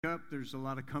up. There's a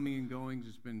lot of coming and goings.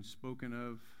 It's been spoken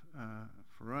of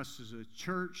for us as a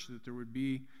church that there would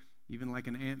be even like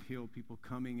an anthill, people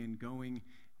coming and going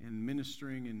and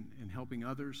ministering and helping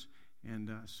others. And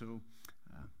so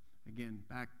again,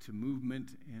 back to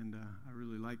movement. And I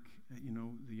really like,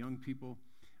 the young people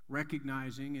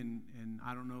recognizing, and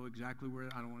I don't know exactly where,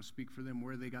 I don't want to speak for them,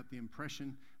 where they got the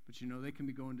impression, but they can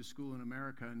be going to school in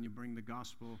America and you bring the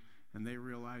gospel and they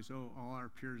realize, all our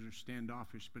peers are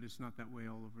standoffish, but it's not that way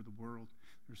all over the world.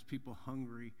 There's people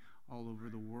hungry all over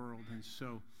the world.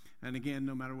 And again,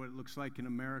 no matter what it looks like in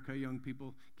America, young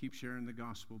people keep sharing the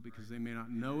gospel because they may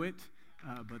not know it,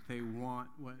 but they want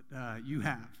what you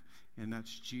have, and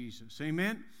that's Jesus.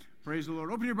 Amen? Praise the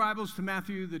Lord. Open your Bibles to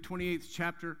Matthew, the 28th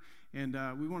chapter, and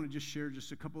we want to just share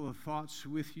just a couple of thoughts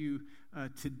with you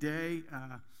today.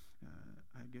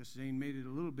 I guess Zane made it a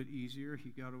little bit easier. He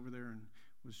got over there and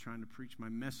was trying to preach my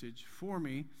message for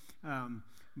me.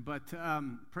 But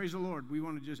praise the Lord.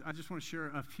 I just want to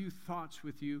share a few thoughts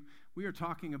with you. We are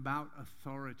talking about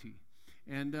authority.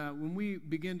 And when we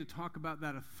begin to talk about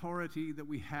that authority that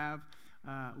we have,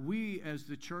 we as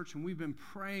the church, and we've been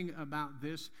praying about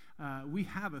this, we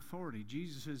have authority.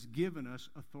 Jesus has given us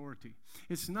authority.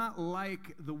 It's not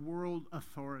like the world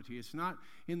authority. It's not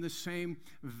in the same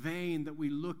vein that we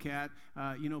look at,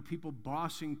 people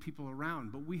bossing people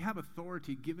around. But we have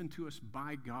authority given to us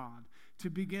by God to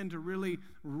begin to really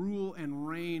rule and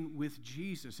reign with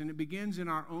Jesus. And it begins in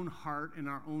our own heart, in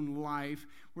our own life,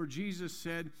 where Jesus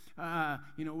said,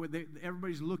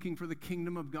 everybody's looking for the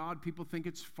kingdom of God. People think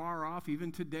it's far off.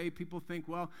 Even today, people think,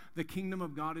 the kingdom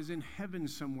of God is in heaven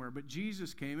somewhere. But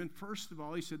Jesus came, and first of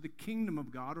all, he said the kingdom of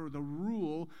God, or the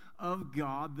rule of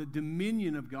God, the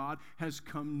dominion of God, has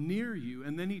come near you.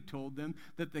 And then he told them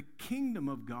that the kingdom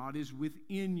of God is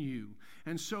within you.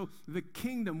 And so the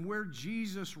kingdom where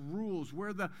Jesus rules,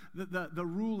 where the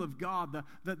rule of God,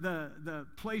 the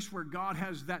place where God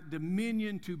has that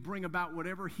dominion to bring about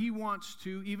whatever he wants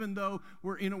to, even though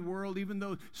we're in a world, even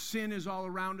though sin is all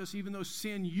around us, even though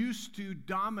sin used to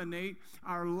dominate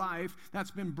our life,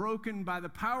 that's been broken by the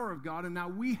power of God, and now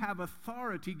we have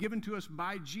authority given to us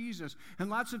by Jesus. And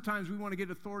lots of times we want to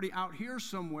get authority out here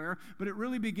somewhere, but it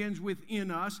really begins within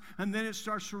us, and then it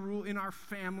starts to rule in our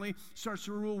family, starts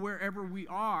to rule wherever we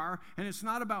are. And it's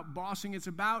not about bossing, it's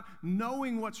about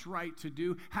knowing what's right to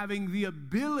do, having the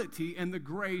ability and the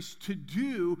grace to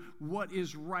do what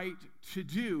is right to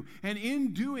do. And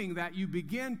in doing that, you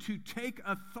begin to take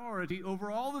authority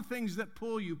over all the things that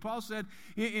pull you. Paul said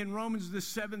in Romans, the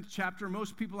 7th chapter,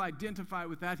 most people identify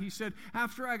with that. He said,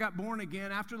 after I got born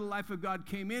again, after the life of God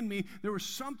came in me, there was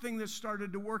something that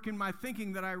started to work in my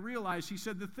thinking that I realized. He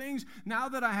said, the things, now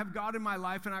that I have God in my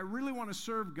life and I really want to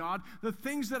serve God, the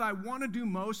things that I want to do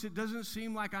most, it doesn't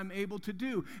seem like I'm able to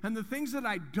do. And the things that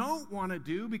I don't want to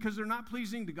do because they're not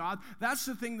pleasing to God, that's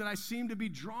the thing that I seem to be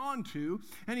drawn to.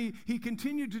 And he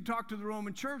continued to talk to the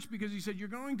Roman church because he said, you're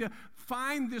going to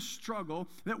find this struggle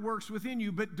that works within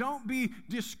you, but don't be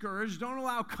discouraged. Don't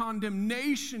allow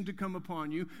condemnation to come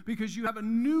upon you because you have a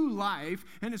new life,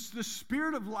 and it's the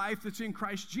spirit of life that's in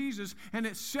Christ Jesus, and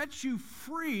it sets you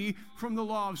free from the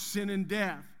law of sin and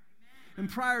death. And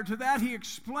prior to that, he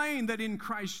explained that in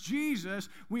Christ Jesus,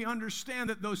 we understand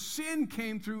that though sin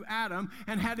came through Adam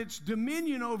and had its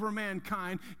dominion over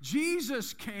mankind,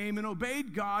 Jesus came and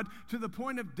obeyed God to the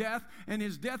point of death and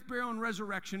his death, burial, and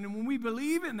resurrection. And when we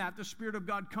believe in that, the Spirit of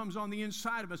God comes on the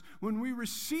inside of us. When we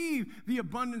receive the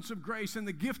abundance of grace and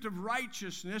the gift of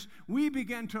righteousness, we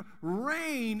begin to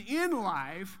reign in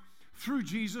life through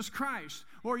Jesus Christ.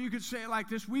 Or you could say it like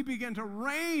this: we begin to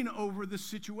reign over the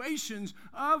situations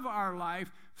of our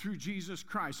life through Jesus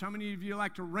Christ. How many of you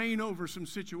like to reign over some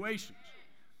situations?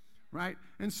 Right?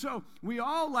 And so we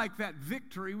all like that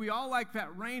victory. We all like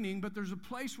that reigning, but there's a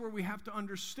place where we have to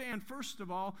understand, first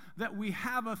of all, that we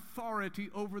have authority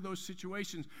over those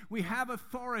situations. We have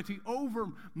authority over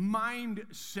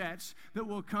mindsets that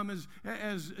will come,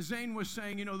 as Zane was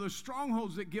saying, those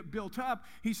strongholds that get built up.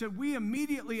 He said, we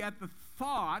immediately at the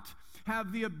thought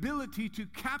have the ability to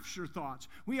capture thoughts.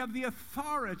 We have the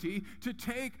authority to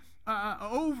take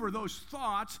over those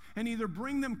thoughts and either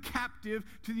bring them captive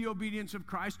to the obedience of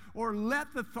Christ, or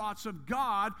let the thoughts of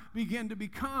God begin to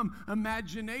become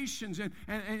imaginations and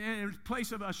in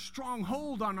place of a strong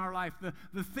hold on our life,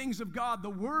 the things of God, the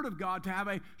Word of God, to have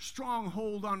a strong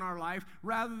hold on our life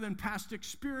rather than past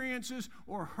experiences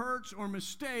or hurts or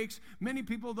mistakes. Many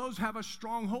people, those have a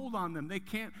strong hold on them. They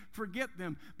can't forget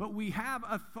them, but we have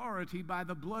authority by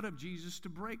the blood of Jesus to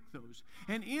break those.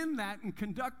 And in that, in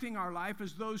conducting our life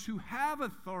as those who have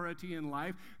authority in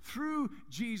life through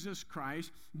Jesus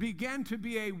Christ, begin to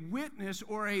be a witness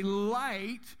or a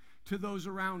light to those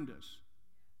around us.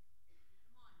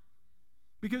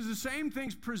 Because the same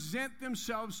things present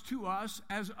themselves to us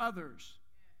as others.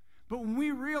 But when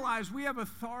we realize we have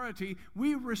authority,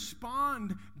 we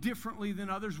respond differently than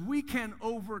others. We can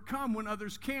overcome when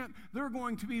others can't. They're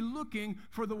going to be looking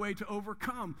for the way to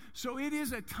overcome. So it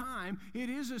is a time, it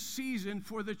is a season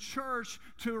for the church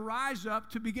to rise up,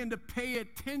 to begin to pay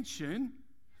attention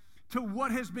to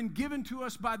what has been given to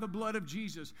us by the blood of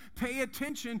Jesus. Pay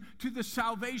attention to the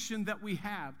salvation that we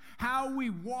have, how we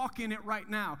walk in it right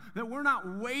now, that we're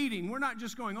not waiting. We're not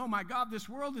just going, oh my God, this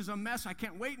world is a mess. I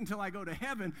can't wait until I go to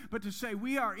heaven. But to say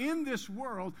we are in this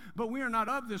world, but we are not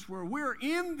of this world. We're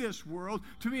in this world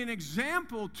to be an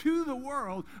example to the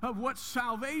world of what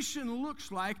salvation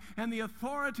looks like and the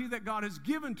authority that God has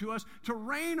given to us to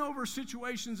reign over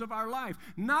situations of our life.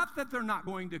 Not that they're not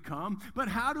going to come, but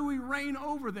how do we reign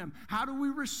over them? How do we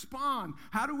respond?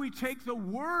 How do we take the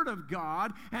Word of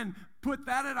God and put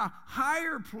that at a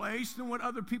higher place than what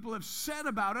other people have said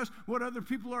about us, what other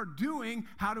people are doing?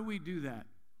 How do we do that?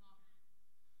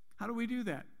 How do we do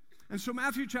that? And so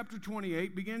Matthew chapter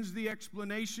 28 begins the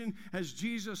explanation as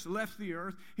Jesus left the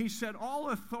earth. He said, all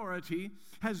authority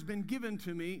has been given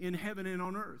to me in heaven and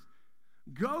on earth.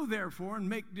 Go therefore and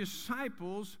make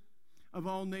disciples of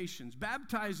all nations,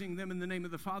 baptizing them in the name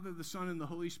of the Father, the Son, and the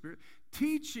Holy Spirit,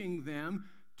 teaching them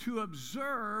to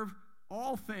observe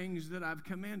all things that I've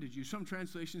commanded you. Some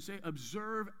translations say,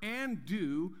 observe and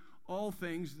do all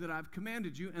things that I've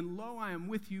commanded you, and lo, I am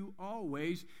with you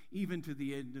always, even to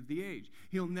the end of the age.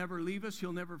 He'll never leave us.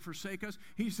 He'll never forsake us.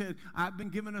 He said, I've been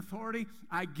given authority.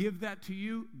 I give that to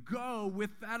you. Go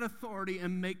with that authority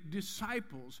and make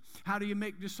disciples. How do you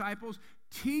make disciples?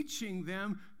 Teaching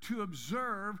them to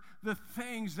observe the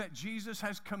things that Jesus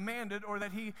has commanded or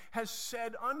that he has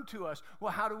said unto us.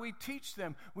 Well, how do we teach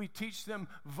them? We teach them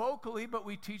vocally, but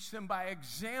we teach them by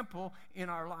example in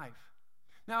our life.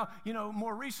 Now,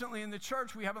 more recently in the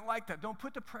church, we haven't liked that. Don't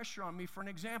put the pressure on me for an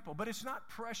example. But it's not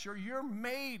pressure. You're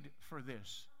made for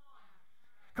this.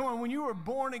 Come on, when you were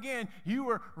born again, you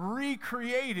were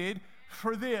recreated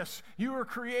for this. You were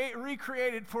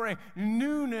recreated for a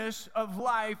newness of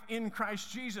life in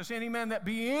Christ Jesus. Any man that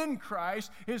be in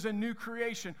Christ is a new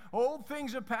creation. Old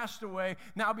things have passed away.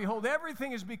 Now behold,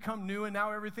 everything has become new, and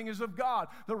now everything is of God.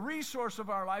 The resource of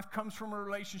our life comes from a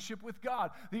relationship with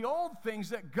God. The old things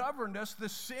that governed us, the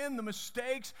sin, the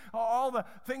mistakes, all the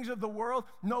things of the world,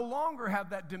 no longer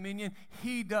have that dominion.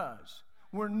 He does.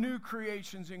 We're new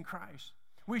creations in Christ.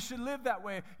 We should live that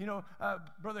way.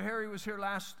 Brother Harry was here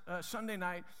last Sunday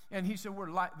night, and he said we're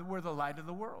the light of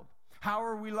the world. How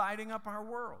are we lighting up our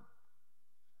world?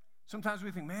 Sometimes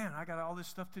we think, man, I got all this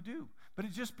stuff to do. But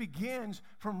it just begins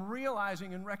from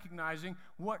realizing and recognizing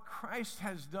what Christ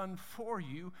has done for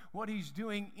you, what he's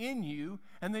doing in you,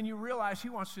 and then you realize he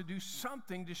wants to do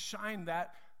something to shine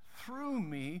that through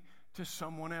me to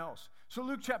someone else. So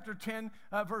Luke chapter 10,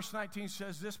 verse 19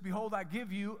 says this, behold, I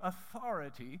give you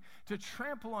authority to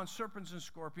trample on serpents and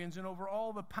scorpions and over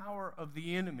all the power of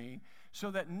the enemy,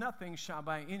 so that nothing shall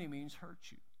by any means hurt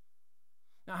you.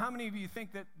 Now, how many of you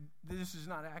think that this is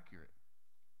not accurate?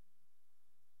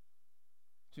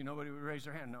 See, nobody would raise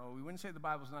their hand. No, we wouldn't say the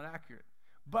Bible's not accurate.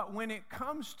 But when it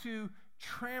comes to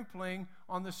trampling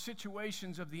on the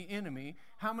situations of the enemy,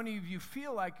 how many of you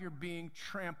feel like you're being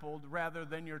trampled rather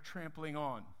than you're trampling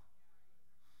on?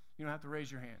 You don't have to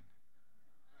raise your hand.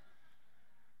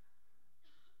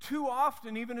 Too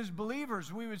often, even as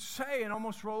believers, we would say and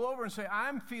almost roll over and say,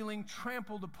 I'm feeling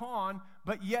trampled upon,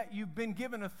 but yet you've been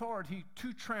given authority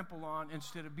to trample on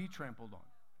instead of be trampled on.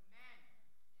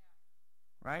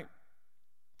 Right?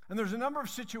 And there's a number of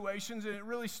situations, and it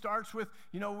really starts with,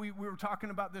 we were talking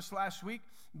about this last week,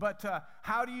 but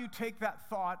how do you take that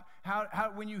thought?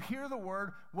 How when you hear the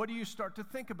word, what do you start to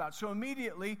think about? So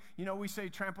immediately, we say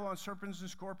trample on serpents and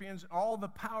scorpions, all the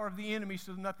power of the enemy,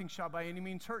 so that nothing shall by any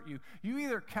means hurt you. You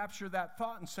either capture that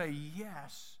thought and say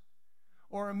yes,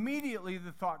 or immediately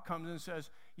the thought comes and says,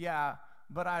 yeah,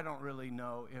 but I don't really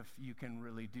know if you can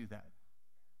really do that.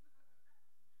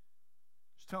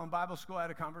 Telling Bible school, I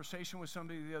had a conversation with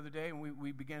somebody the other day, and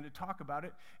we began to talk about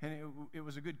it, and it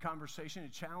was a good conversation.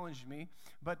 It challenged me,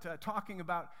 but talking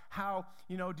about how,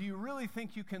 do you really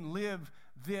think you can live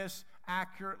this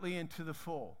accurately and to the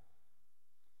full?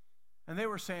 And they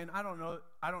were saying, I don't know,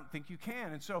 I don't think you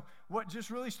can. And so what just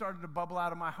really started to bubble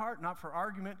out of my heart, not for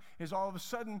argument, is all of a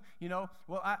sudden,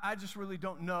 I just really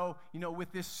don't know,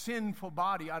 with this sinful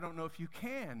body, I don't know if you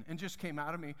can, and just came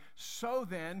out of me. So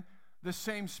then, the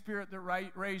same Spirit that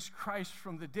raised Christ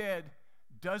from the dead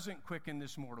doesn't quicken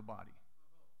this mortal body.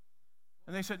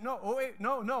 And they said, no,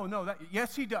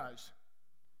 yes, he does.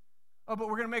 Oh, but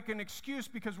we're going to make an excuse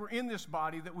because we're in this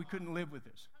body that we couldn't live with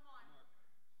this.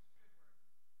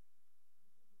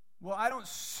 Well, I don't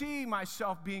see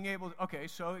myself being able to, okay,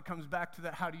 so it comes back to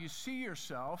that. How do you see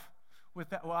yourself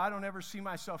with that? Well, I don't ever see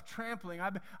myself trampling.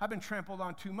 I've been trampled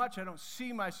on too much. I don't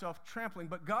see myself trampling.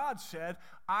 But God said,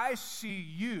 I see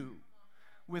you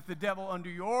with the devil under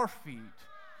your feet,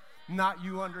 not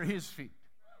you under his feet.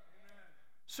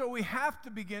 So we have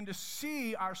to begin to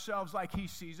see ourselves like he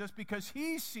sees us, because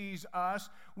he sees us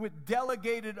with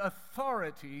delegated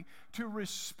authority to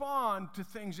respond to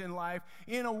things in life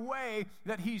in a way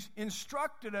that he's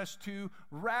instructed us to,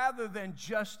 rather than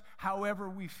just however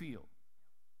we feel.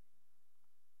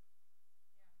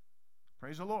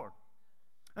 Praise the Lord.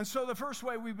 And so the first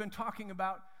way we've been talking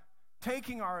about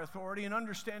taking our authority and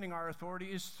understanding our authority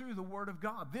is through the Word of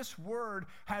God. This Word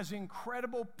has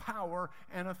incredible power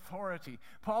and authority.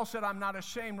 Paul said, I'm not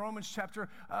ashamed. Romans chapter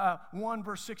 1,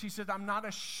 verse 6, he said, I'm not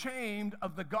ashamed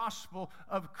of the gospel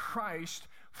of Christ,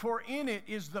 for in it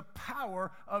is the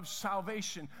power of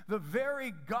salvation. The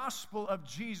very gospel of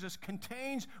Jesus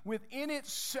contains within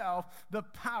itself the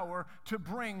power to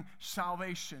bring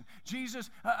salvation. Jesus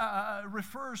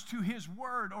refers to his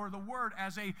word, or the word,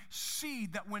 as a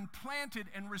seed that when planted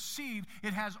and received,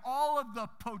 it has all of the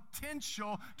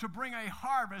potential to bring a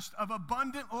harvest of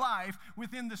abundant life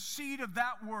within the seed of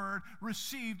that word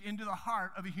received into the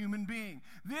heart of a human being.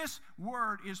 This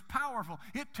word is powerful.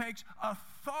 It takes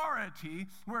authority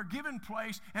where given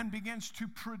place and begins to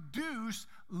produce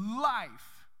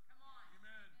life.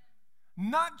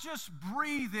 Not just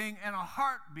breathing and a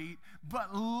heartbeat,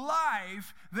 but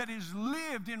life that is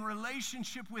lived in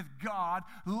relationship with God.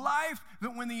 Life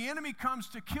that when the enemy comes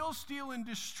to kill, steal, and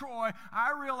destroy,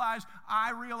 I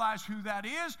realize who that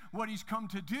is, what he's come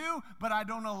to do, but I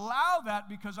don't allow that,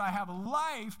 because I have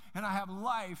life, and I have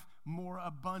life more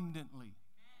abundantly.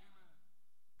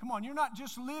 Come on, you're not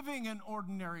just living an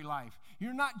ordinary life.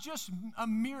 You're not just a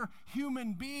mere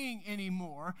human being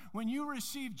anymore. When you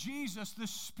receive Jesus, the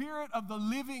Spirit of the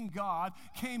living God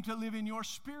came to live in your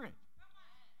spirit.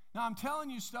 Now, I'm telling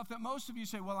you stuff that most of you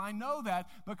say, well, I know that,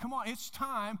 but come on, it's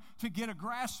time to get a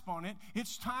grasp on it.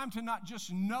 It's time to not just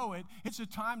know it. It's a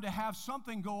time to have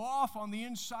something go off on the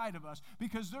inside of us,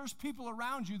 because there's people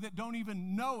around you that don't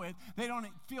even know it. They don't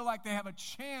feel like they have a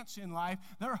chance in life.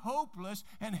 They're hopeless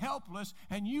and helpless,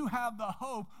 and you have the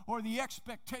hope or the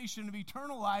expectation of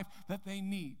eternal life that they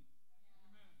need.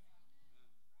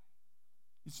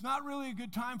 It's not really a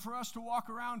good time for us to walk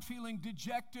around feeling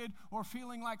dejected or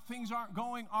feeling like things aren't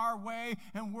going our way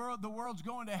and the world's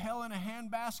going to hell in a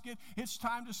handbasket. It's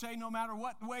time to say, no matter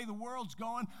what way the world's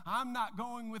going, I'm not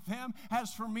going with them.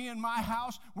 As for me and my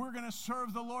house, we're going to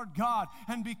serve the Lord God.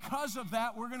 And because of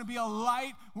that, we're going to be a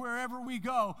light wherever we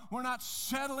go. We're not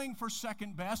settling for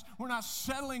second best. We're not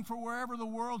settling for wherever the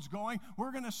world's going.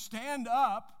 We're going to stand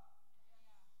up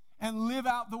and live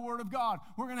out the Word of God.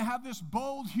 We're going to have this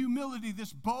bold humility,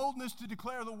 this boldness to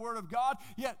declare the Word of God,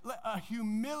 yet a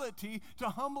humility to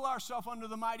humble ourselves under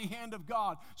the mighty hand of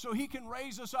God, so He can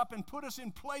raise us up and put us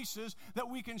in places that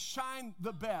we can shine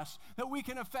the best, that we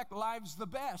can affect lives the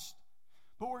best.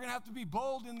 But we're going to have to be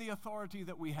bold in the authority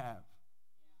that we have.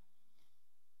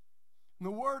 And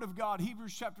the Word of God,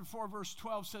 Hebrews chapter 4, verse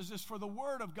 12 says this, for the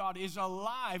Word of God is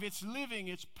alive, it's living,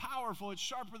 it's powerful, it's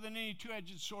sharper than any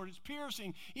two-edged sword, it's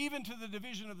piercing even to the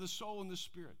division of the soul and the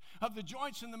spirit, of the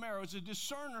joints and the marrow. It's a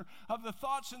discerner of the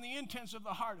thoughts and the intents of the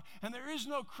heart. And there is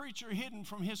no creature hidden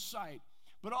from His sight,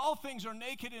 but all things are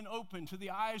naked and open to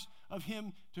the eyes of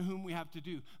Him to whom we have to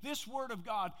do. This Word of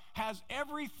God has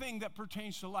everything that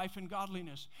pertains to life and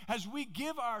godliness. As we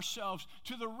give ourselves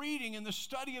to the reading and the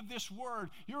study of this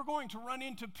Word, you're going to run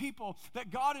into people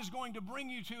that God is going to bring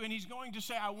you to, and He's going to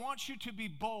say, I want you to be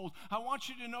bold. I want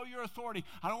you to know your authority.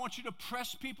 I don't want you to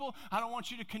press people. I don't want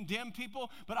you to condemn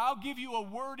people, but I'll give you a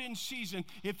word in season.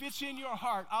 If it's in your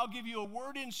heart, I'll give you a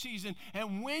word in season,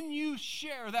 and when you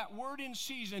share that word in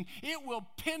season, it will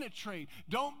penetrate.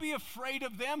 Don't be afraid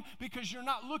of them, because you're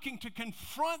not looking to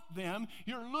confront them.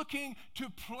 You're looking to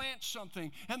plant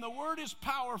something. And the word is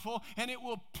powerful, and it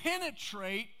will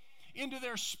penetrate into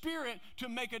their spirit to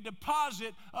make a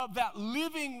deposit of that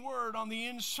living word on the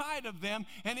inside of them,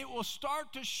 and it will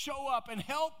start to show up and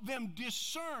help them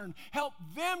discern, help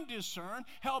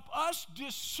us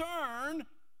discern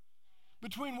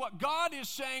between what God is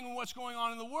saying and what's going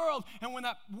on in the world. And when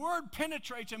that word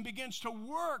penetrates and begins to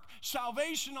work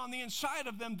salvation on the inside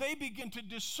of them, they begin to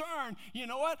discern, you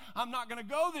know what, I'm not going to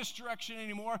go this direction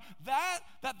anymore.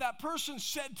 That person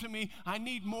said to me, I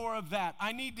need more of that.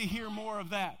 I need to hear more of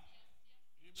that.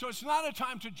 So it's not a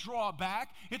time to draw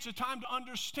back. It's a time to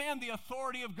understand the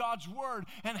authority of God's word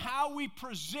and how we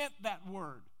present that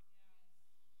word.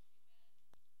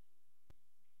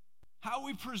 How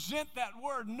we present that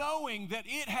word, knowing that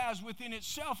it has within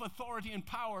itself authority and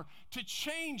power to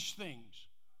change things.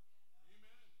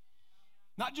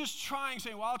 Not just trying,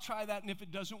 saying, well, I'll try that, and if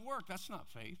it doesn't work, that's not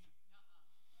faith.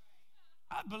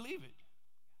 I believe it.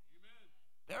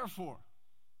 Therefore.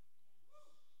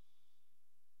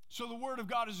 So the Word of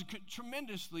God is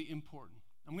tremendously important.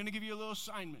 I'm going to give you a little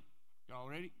assignment. Y'all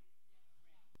ready?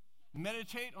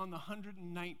 Meditate on the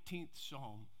 119th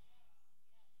Psalm.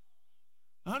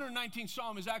 The 119th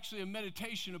Psalm is actually a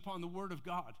meditation upon the Word of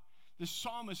God. The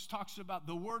psalmist talks about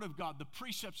the Word of God, the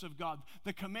precepts of God,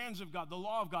 the commands of God, the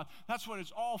law of God. That's what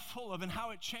it's all full of, and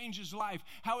how it changes life,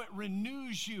 how it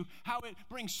renews you, how it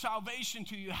brings salvation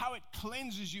to you, how it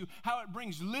cleanses you, how it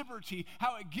brings liberty,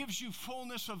 how it gives you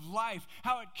fullness of life,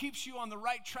 how it keeps you on the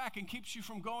right track and keeps you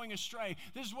from going astray.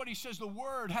 This is what he says the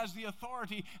Word has the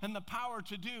authority and the power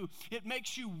to do. It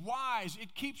makes you wise.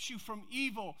 It keeps you from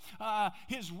evil.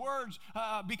 His words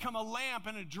become a lamp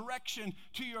and a direction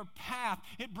to your path.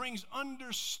 It brings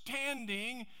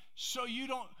understanding so you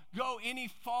don't go any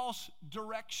false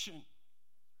direction.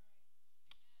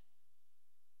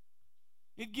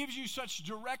 It gives you such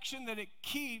direction that it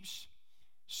keeps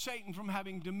Satan from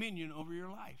having dominion over your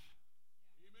life.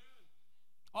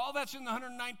 All that's in the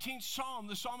 119th Psalm.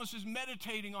 The psalmist is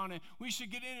meditating on it. We should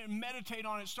get in it and meditate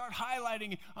on it. Start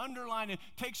highlighting it, underline it.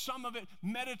 Take some of it,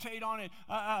 meditate on it,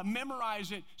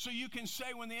 memorize it, so you can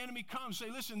say when the enemy comes, say,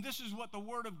 listen, this is what the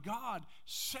Word of God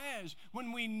says.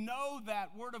 When we know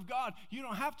that Word of God, you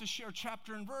don't have to share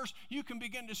chapter and verse. You can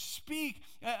begin to speak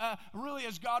really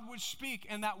as God would speak,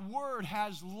 and that Word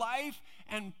has life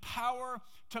and power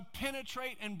to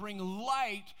penetrate and bring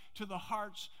light to the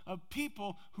hearts of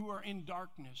people who are in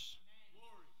darkness.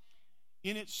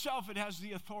 In itself, it has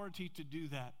the authority to do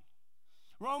that.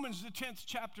 Romans, the 10th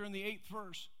chapter and the 8th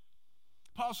verse,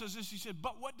 Paul says this, he said,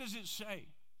 but what does it say?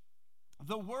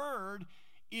 The word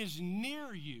is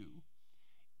near you.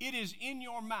 It is in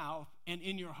your mouth and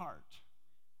in your heart.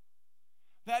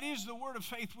 That is the word of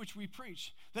faith which we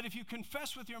preach, that if you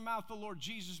confess with your mouth the Lord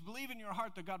Jesus, believe in your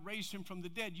heart that God raised him from the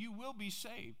dead, you will be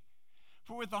saved.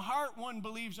 For with the heart one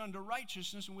believes unto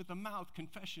righteousness, and with the mouth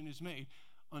confession is made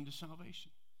unto salvation.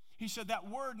 He said that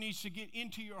word needs to get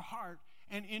into your heart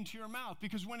and into your mouth,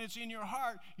 because when it's in your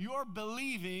heart, your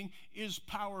believing is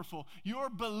powerful. Your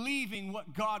believing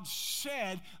what God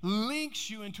said links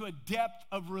you into a depth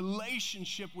of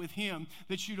relationship with him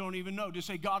that you don't even know. To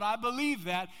say, God, I believe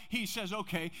that. He says,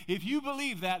 okay, if you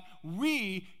believe that,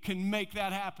 we can make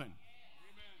that happen.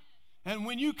 Amen. And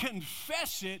when you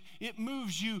confess it, it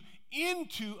moves you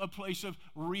into a place of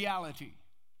reality.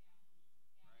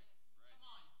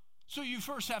 So you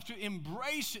first have to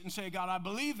embrace it and say, God, I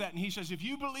believe that. And he says, if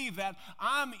you believe that,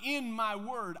 I'm in my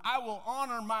word. I will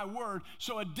honor my word.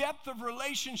 So a depth of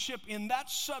relationship in that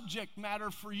subject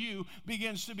matter for you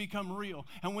begins to become real.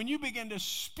 And when you begin to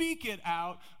speak it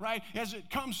out, right, as it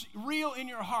comes real in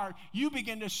your heart, you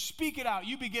begin to speak it out.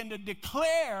 You begin to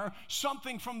declare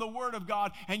something from the word of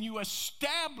God, and you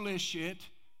establish it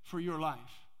for your life.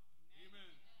 Amen.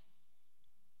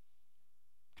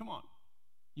 Come on.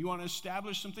 You want to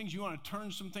establish some things? You want to turn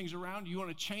some things around? You want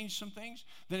to change some things?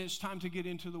 Then it's time to get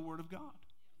into the Word of God.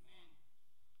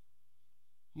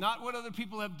 Not what other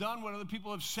people have done, what other people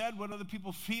have said, what other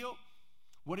people feel.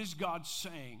 What is God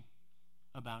saying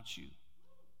about you?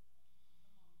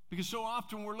 Because so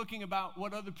often we're looking about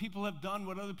what other people have done,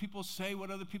 what other people say,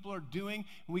 what other people are doing,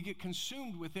 and we get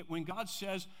consumed with it when God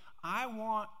says, I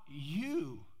want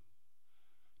you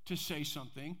to say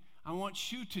something. I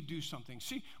want you to do something.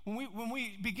 See, when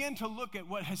we begin to look at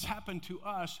what has happened to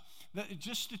us, that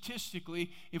just statistically,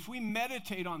 if we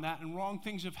meditate on that and wrong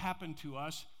things have happened to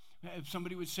us, if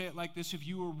somebody would say it like this, if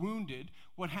you were wounded,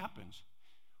 what happens?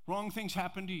 Wrong things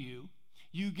happen to you.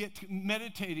 You get to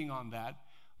meditating on that,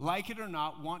 like it or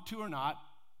not, want to or not,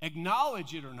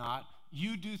 acknowledge it or not,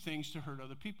 you do things to hurt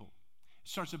other people. It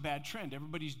starts a bad trend.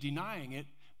 Everybody's denying it,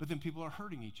 but then people are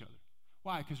hurting each other.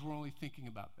 Why? Because we're only thinking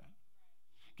about that.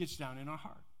 Gets down in our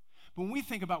heart. But when we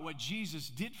think about what Jesus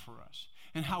did for us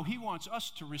and how he wants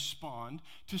us to respond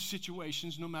to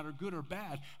situations, no matter good or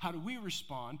bad, how do we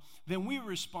respond? Then we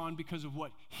respond because of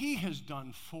what he has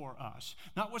done for us.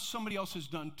 Not what somebody else has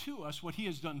done to us, what he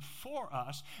has done for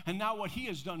us. And now what he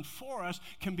has done for us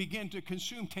can begin to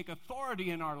consume, take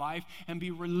authority in our life, and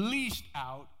be released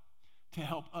out to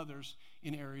help others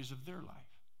in areas of their life.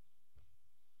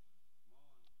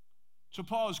 So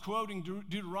Paul is quoting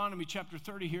Deuteronomy chapter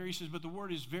 30 here. He says, but the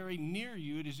word is very near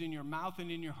you. It is in your mouth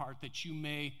and in your heart that you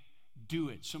may do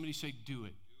it. Somebody say, do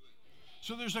it.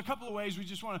 So there's a couple of ways, we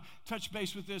just want to touch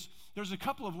base with this. There's a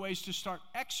couple of ways to start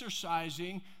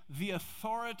exercising the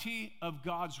authority of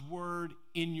God's word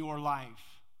in your life.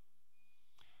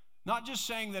 Not just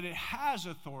saying that it has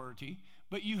authority,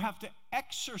 but you have to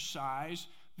exercise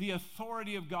the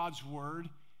authority of God's word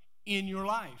in your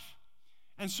life.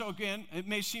 And so again, it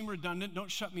may seem redundant,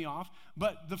 don't shut me off,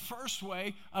 but the first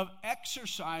way of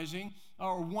exercising,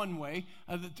 or one way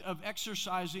of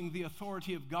exercising the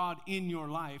authority of God in your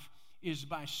life is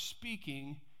by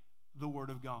speaking the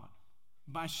word of God.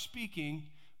 By speaking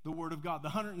the word of God. The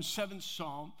 107th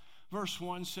Psalm, verse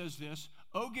 1 says this,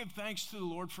 "Oh, give thanks to the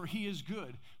Lord, for he is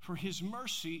good, for his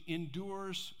mercy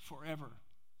endures forever.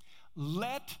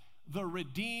 Let the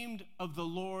redeemed of the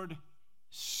Lord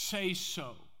say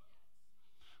so,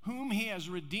 whom he has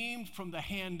redeemed from the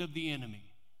hand of the enemy."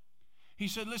 He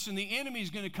said, listen, the enemy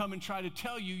is going to come and try to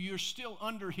tell you you're still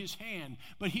under his hand.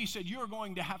 But he said, you're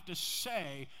going to have to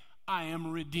say, I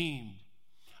am redeemed.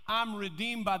 I'm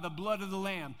redeemed by the blood of the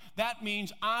Lamb. That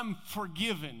means I'm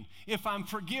forgiven. If I'm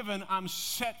forgiven, I'm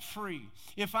set free.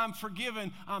 If I'm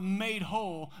forgiven, I'm made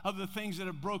whole of the things that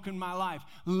have broken my life.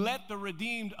 Let the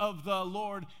redeemed of the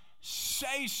Lord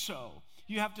say so.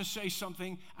 You have to say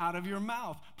something out of your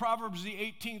mouth. Proverbs, the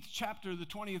 18th chapter, the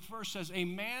 20th verse says, "A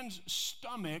man's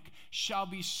stomach shall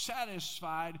be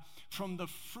satisfied from the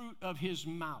fruit of his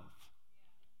mouth.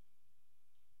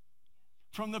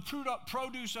 From the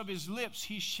produce of his lips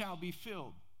he shall be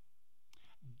filled.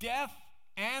 Death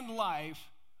and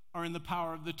life are in the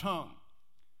power of the tongue.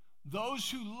 Those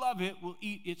who love it will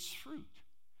eat its fruit."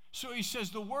 So he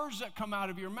says the words that come out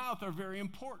of your mouth are very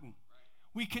important.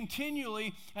 We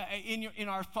continually, in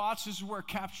our thoughts, this is where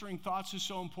capturing thoughts is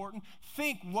so important,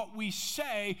 think what we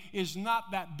say is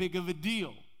not that big of a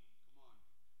deal.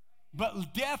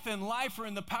 But death and life are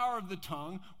in the power of the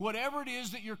tongue. Whatever it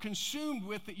is that you're consumed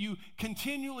with, that you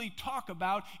continually talk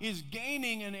about, is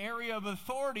gaining an area of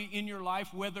authority in your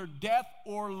life, whether death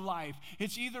or life.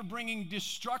 It's either bringing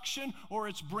destruction or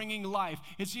it's bringing life.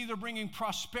 It's either bringing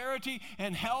prosperity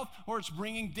and health or it's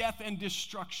bringing death and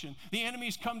destruction. The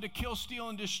enemy's come to kill, steal,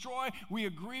 and destroy. We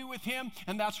agree with him,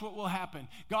 and that's what will happen.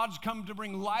 God's come to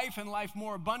bring life and life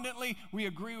more abundantly. We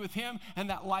agree with him, and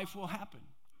that life will happen.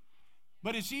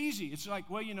 But it's easy. It's like,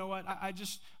 well, you know what?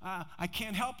 I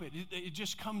can't help it. It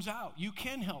just comes out. You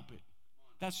can help it.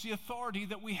 That's the authority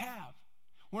that we have.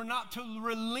 We're not to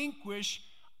relinquish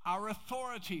our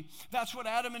authority. That's what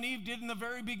Adam and Eve did in the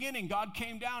very beginning. God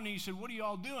came down and he said, what are you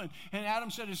all doing? And Adam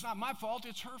said, it's not my fault,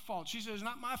 it's her fault. She said, it's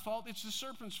not my fault, it's the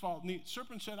serpent's fault. And the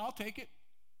serpent said, I'll take it.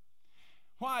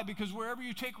 Why? Because wherever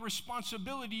you take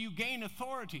responsibility, you gain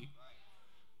authority.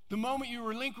 The moment you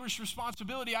relinquish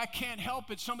responsibility, I can't help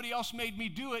it, somebody else made me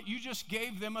do it, you just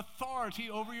gave them authority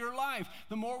over your life.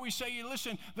 The more we say, you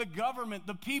listen, the government,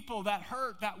 the people, that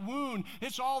hurt, that wound,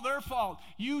 it's all their fault.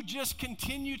 You just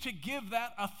continue to give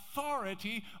that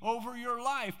authority over your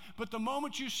life. But the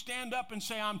moment you stand up and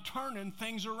say, I'm turning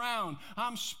things around,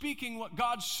 I'm speaking what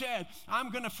God said,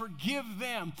 I'm going to forgive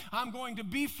them, I'm going to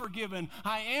be forgiven,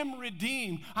 I am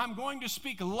redeemed, I'm going to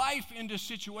speak life into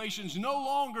situations, no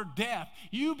longer death.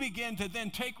 You begin to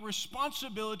then take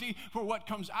responsibility for what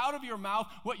comes out of your mouth,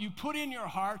 what you put in your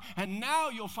heart, and now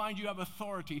you'll find you have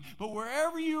authority. But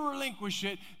wherever you relinquish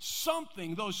it,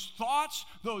 something, those thoughts,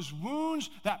 those wounds,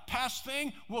 that past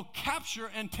thing will capture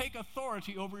and take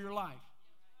authority over your life.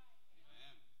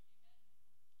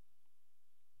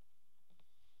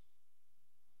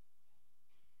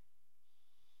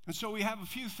 And so we have a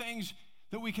few things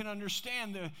that we can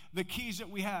understand, the keys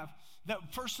that we have.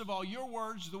 That first of all, your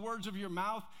words, the words of your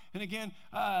mouth, and again,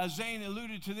 Zane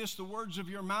alluded to this, the words of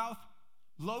your mouth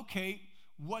locate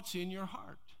what's in your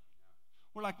heart.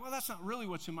 We're like, well, that's not really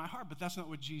what's in my heart, but that's not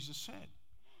what Jesus said.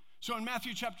 So in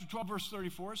Matthew chapter 12, verse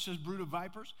 34, it says, brood of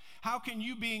vipers, how can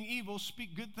you being evil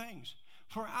speak good things?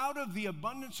 For out of the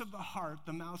abundance of the heart,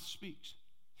 the mouth speaks.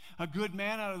 A good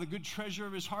man out of the good treasure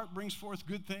of his heart brings forth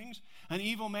good things. An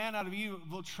evil man out of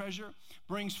evil treasure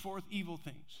brings forth evil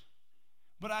things.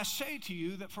 But I say to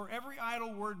you that for every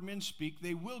idle word men speak,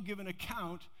 they will give an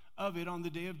account of it on the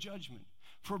day of judgment.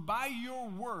 For by your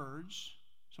words,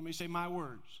 somebody say my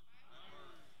words.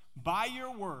 By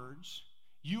your words,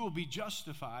 you will be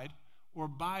justified, or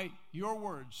by your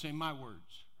words, say my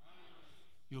words,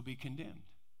 you'll be condemned.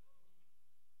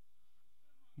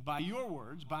 By your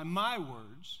words, by my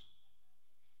words,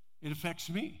 it affects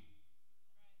me.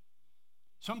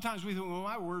 Sometimes we think, well,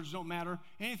 my words don't matter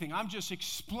anything. I'm just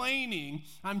explaining.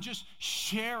 I'm just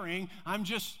sharing.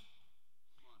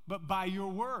 But by your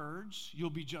words, you'll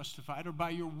be justified, or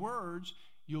by your words,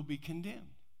 you'll be condemned.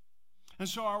 And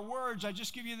so our words, I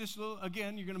just give you this little,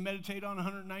 again, you're going to meditate on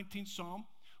 119th Psalm.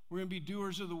 We're going to be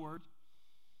doers of the word.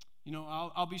 You know,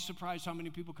 I'll be surprised how many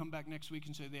people come back next week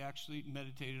and say they actually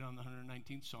meditated on the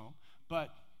 119th Psalm.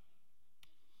 But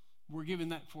we're giving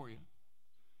that for you.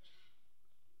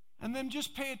 And then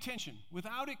just pay attention.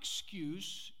 Without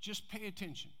excuse, just pay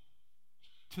attention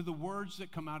to the words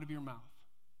that come out of your mouth.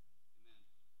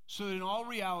 So that in all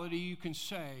reality, you can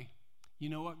say, you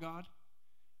know what, God?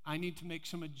 I need to make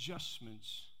some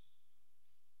adjustments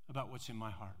about what's in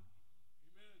my heart.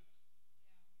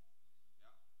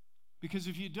 Because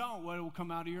if you don't, what will come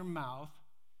out of your mouth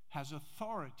has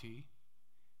authority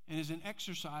and is an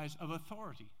exercise of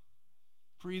authority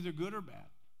for either good or bad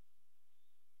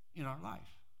in our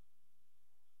life.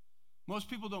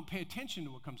 Most people don't pay attention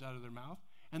to what comes out of their mouth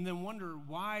and then wonder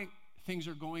why things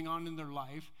are going on in their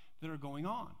life that are going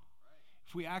on. Right.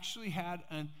 If we actually had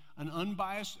an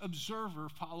unbiased observer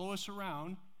follow us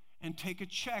around and take a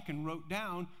check and wrote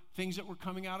down things that were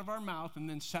coming out of our mouth and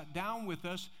then sat down with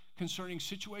us concerning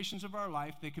situations of our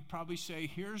life, they could probably say,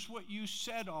 here's what you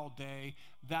said all day.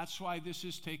 That's why this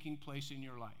is taking place in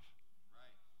your life.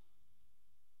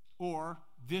 Right. Or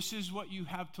this is what you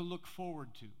have to look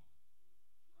forward to. Right.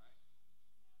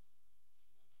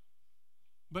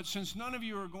 But since none of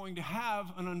you are going to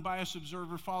have an unbiased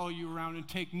observer follow you around and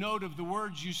take note of the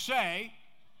words you say,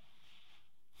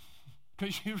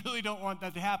 because you really don't want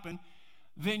that to happen,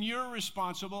 then you're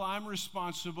responsible, I'm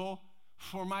responsible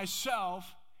for myself.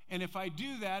 And if I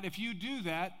do that, if you do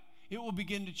that, it will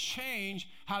begin to change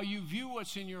how you view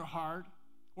what's in your heart,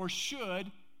 or should,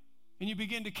 and you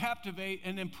begin to captivate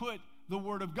and then put the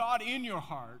Word of God in your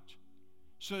heart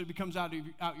so that it becomes out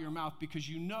your mouth, because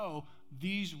you know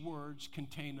these words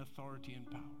contain authority and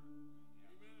power.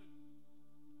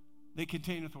 They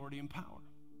contain authority and power.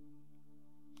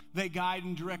 They guide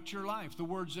and direct your life. The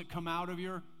words that come out of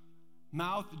your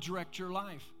mouth direct your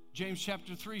life. James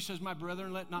chapter 3 says, my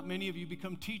brethren, let not many of you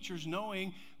become teachers,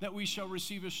 knowing that we shall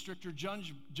receive a stricter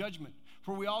judgment.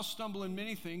 For we all stumble in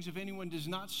many things. If anyone does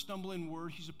not stumble in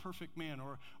word, he's a perfect man,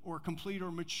 or complete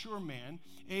or mature man,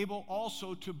 able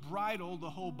also to bridle the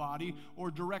whole body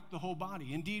or direct the whole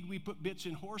body. Indeed, we put bits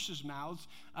in horses' mouths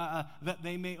that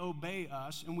they may obey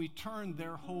us, and we turn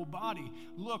their whole body.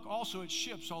 Look also at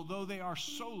ships, although they are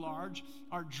so large,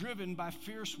 are driven by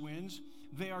fierce winds.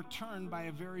 They are turned by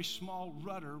a very small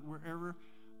rudder wherever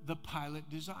the pilot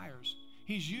desires.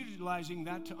 He's utilizing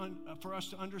that for us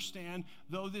to understand,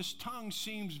 though this tongue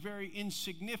seems very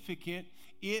insignificant,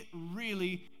 it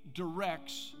really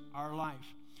directs our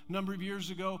life. A number of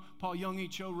years ago, Paul Young-E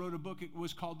Cho wrote a book. It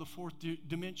was called The Fourth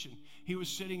Dimension. He was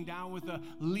sitting down with a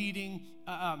leading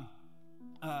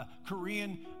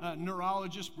Korean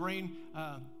neurologist, brain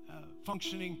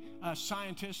functioning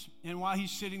scientist, and while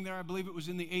he's sitting there, I believe it was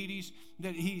in the 80s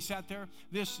that he sat there,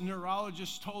 this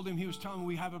neurologist told him, he was telling him,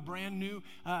 we have a brand new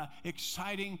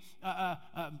exciting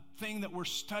thing that we're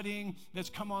studying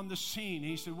that's come on the scene. And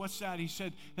he said, what's that? He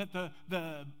said that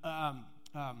the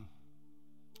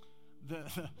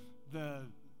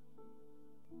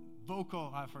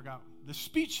vocal, I forgot, the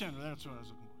speech center, that's what I was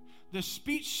looking for. The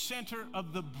speech center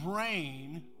of the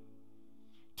brain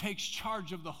takes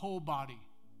charge of the whole body.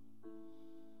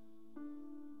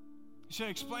 He said,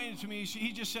 explain it to me.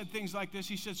 He just said things like this.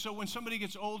 He said, so when somebody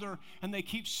gets older and they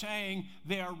keep saying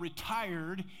they are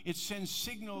retired, it sends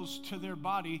signals to their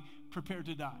body, prepare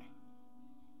to die.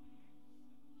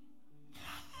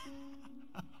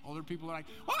 Older people are like,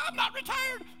 well, I'm not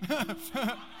retired.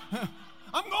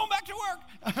 I'm going back to work.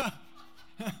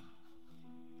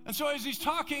 And so as he's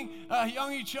talking,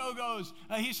 Young-E Cho goes,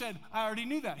 he said, I already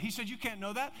knew that. He said, you can't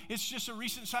know that. It's just a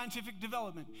recent scientific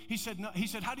development. He said, no. He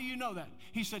said, how do you know that?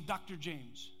 He said, Dr.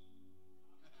 James.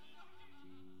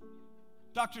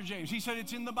 Dr. James. He said,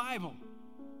 it's in the Bible.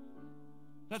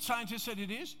 That scientist said,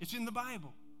 it is? It's in the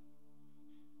Bible.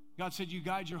 God said, you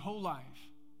guide your whole life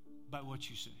by what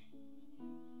you say.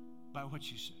 By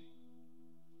what you say.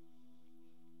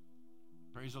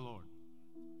 Praise the Lord.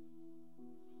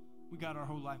 We got our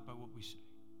whole life by what we say.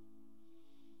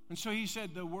 And so he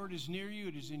said, the word is near you.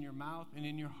 It is in your mouth and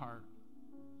in your heart.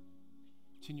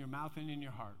 It's in your mouth and in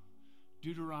your heart.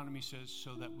 Deuteronomy says,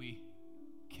 so that we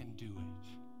can do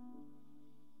it.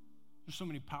 There's so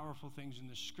many powerful things in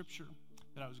this scripture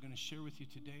that I was going to share with you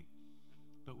today,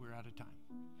 but we're out of time.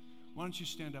 Why don't you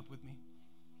stand up with me?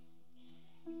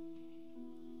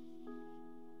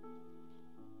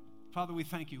 Father, we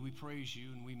thank you, we praise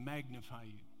you, and we magnify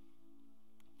you.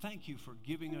 Thank you for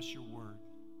giving us your word.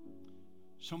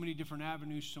 So many different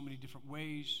avenues, so many different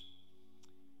ways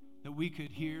that we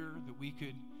could hear, that we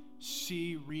could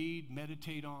see, read,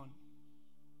 meditate on,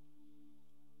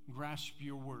 grasp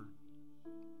your word.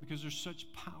 Because there's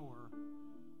such power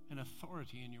and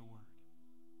authority in your word.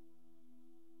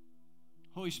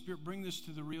 Holy Spirit, bring this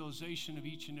to the realization of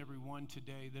each and every one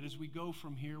today, that as we go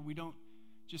from here, we don't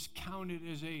just count it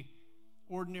as a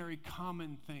ordinary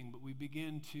common thing, but we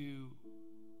begin to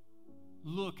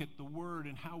look at the Word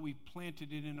and how we've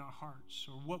planted it in our hearts,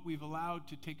 or what we've allowed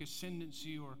to take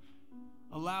ascendancy or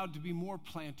allowed to be more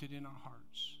planted in our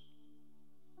hearts.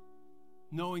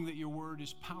 Knowing that your Word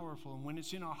is powerful, and when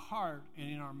it's in our heart and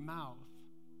in our mouth,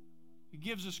 it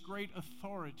gives us great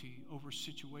authority over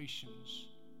situations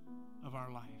of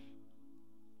our life.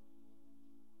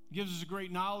 It gives us a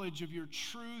great knowledge of your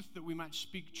truth, that we might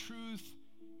speak truth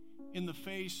in the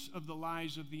face of the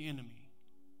lies of the enemy.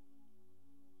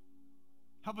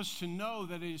 Help us to know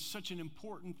that it is such an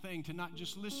important thing to not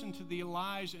just listen to the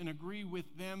lies and agree with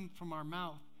them from our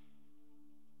mouth,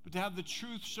 but to have the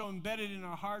truth so embedded in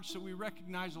our hearts that we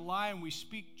recognize a lie and we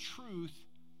speak truth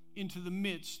into the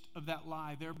midst of that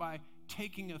lie, thereby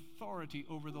taking authority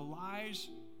over the lies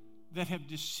that have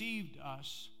deceived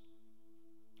us,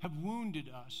 have wounded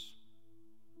us,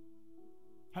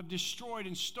 have destroyed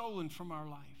and stolen from our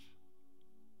life.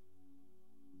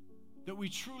 That we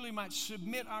truly might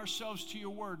submit ourselves to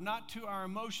your word, not to our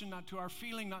emotion, not to our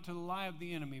feeling, not to the lie of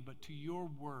the enemy, but to your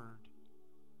word.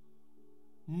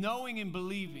 Knowing and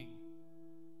believing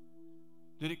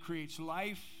that it creates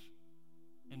life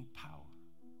and power.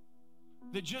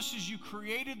 That just as you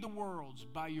created the worlds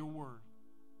by your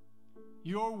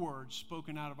word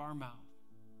spoken out of our mouth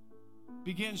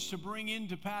begins to bring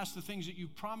into pass the things that you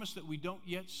promised that we don't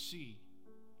yet see.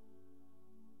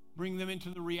 Bring them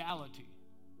into the reality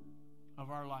of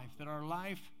our life, that our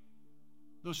life,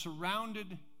 though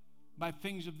surrounded by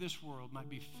things of this world, might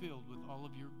be filled with all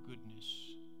of your goodness.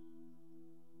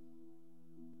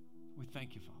 We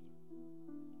thank you, Father.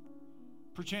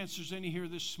 Perchance there's any here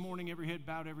this morning, every head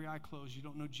bowed, every eye closed. You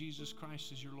don't know Jesus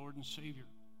Christ as your Lord and Savior.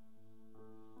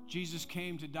 Jesus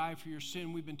came to die for your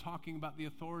sin. We've been talking about the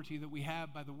authority that we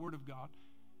have by the Word of God.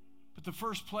 But the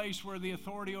first place where the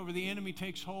authority over the enemy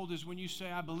takes hold is when you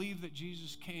say, I believe that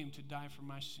Jesus came to die for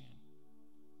my sin.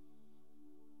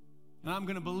 And I'm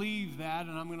going to believe that,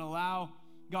 and I'm going to allow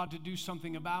God to do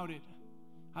something about it.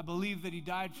 I believe that he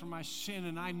died for my sin,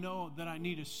 and I know that I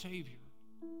need a Savior.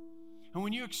 And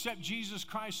when you accept Jesus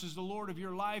Christ as the Lord of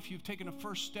your life, you've taken a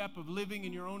first step of living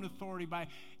in your own authority by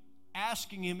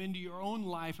asking him into your own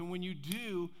life. And when you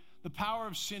do, the power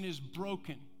of sin is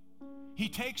broken. He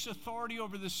takes authority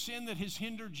over the sin that has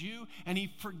hindered you, and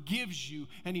he forgives you,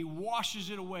 and he washes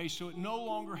it away so it no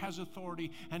longer has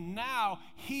authority. And now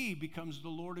he becomes the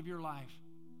Lord of your life.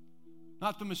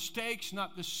 Not the mistakes,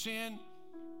 not the sin,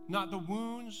 not the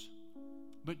wounds,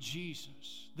 but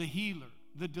Jesus, the healer,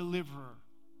 the deliverer,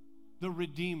 the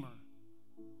redeemer,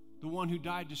 the one who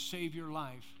died to save your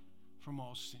life from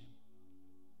all sin.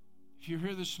 If you're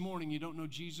here this morning, you don't know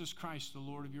Jesus Christ, the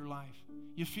Lord of your life.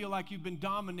 You feel like you've been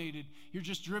dominated. You're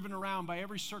just driven around by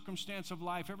every circumstance of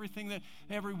life,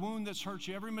 every wound that's hurt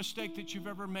you, every mistake that you've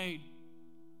ever made.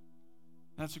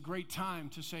 That's a great time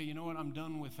to say, you know what, I'm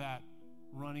done with that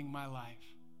running my life.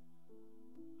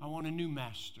 I want a new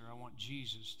master. I want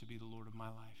Jesus to be the Lord of my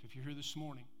life. If you're here this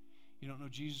morning, you don't know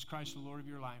Jesus Christ, the Lord of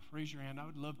your life, raise your hand. I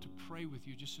would love to pray with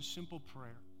you, just a simple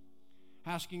prayer.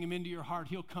 Asking him into your heart.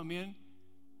 He'll come in.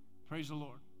 Praise the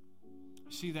Lord.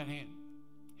 I see that hand.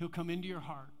 He'll come into your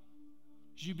heart.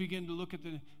 As you begin to look at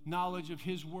the knowledge of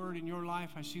his word in your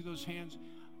life, I see those hands.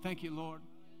 Thank you, Lord.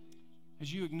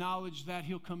 As you acknowledge that,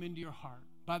 he'll come into your heart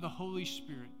by the Holy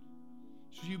Spirit.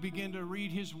 So you begin to read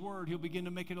his word. He'll begin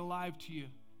to make it alive to you.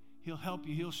 He'll help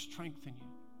you. He'll strengthen you.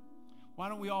 Why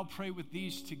don't we all pray with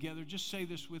these together? Just say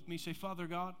this with me. Say, Father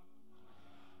God,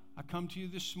 I come to you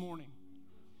this morning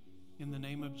in the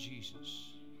name of Jesus.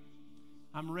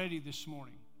 I'm ready this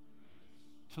morning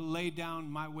to lay down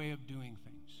my way of doing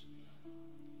things,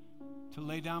 to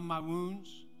lay down my wounds,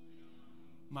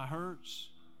 my hurts,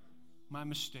 my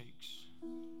mistakes.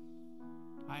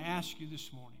 I ask you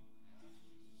this morning,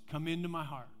 come into my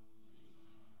heart,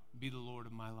 be the Lord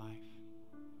of my life.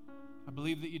 I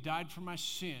believe that you died for my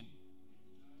sin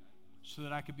so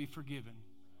that I could be forgiven.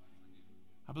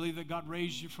 I believe that God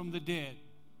raised you from the dead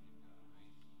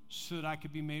so that I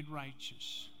could be made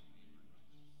righteous.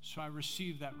 So I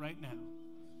receive that right now.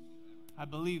 I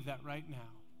believe that right now.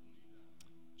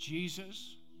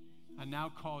 Jesus, I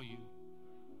now call you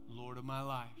Lord of my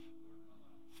life.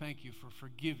 Thank you for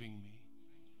forgiving me.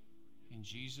 In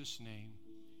Jesus' name,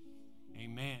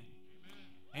 amen.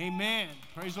 Amen.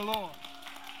 Praise the Lord.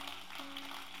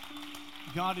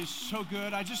 God is so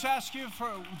good. I just ask you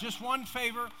for just one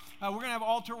favor. We're going to have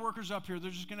altar workers up here.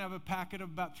 They're just going to have a packet of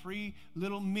about 3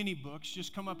 little mini books.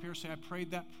 Just come up here, say, I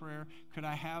prayed that prayer. Could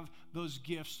I have those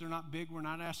gifts? They're not big. We're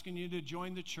not asking you to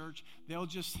join the church. They'll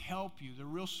just help you. They're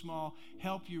real small.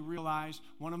 Help you realize,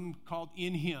 one of them called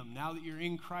In Him. Now that you're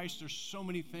in Christ, there's so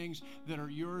many things that are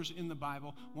yours in the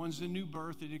Bible. One's the new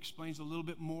birth. It explains a little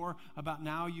bit more about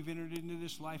now you've entered into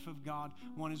this life of God.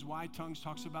 One is Why Tongues,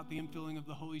 talks about the infilling of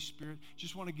the Holy Spirit.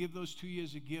 Just want to give those to you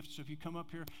as a gift. So if you come up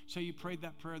here, say you prayed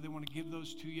that prayer, they want to give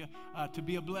those to you to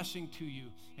be a blessing to you.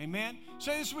 Amen.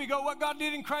 Say this as we go. What God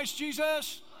did in Christ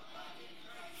Jesus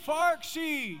far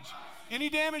exceeds any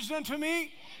damage done to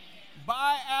me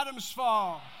by Adam's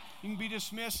fall. You can be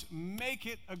dismissed. Make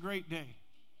it a great day.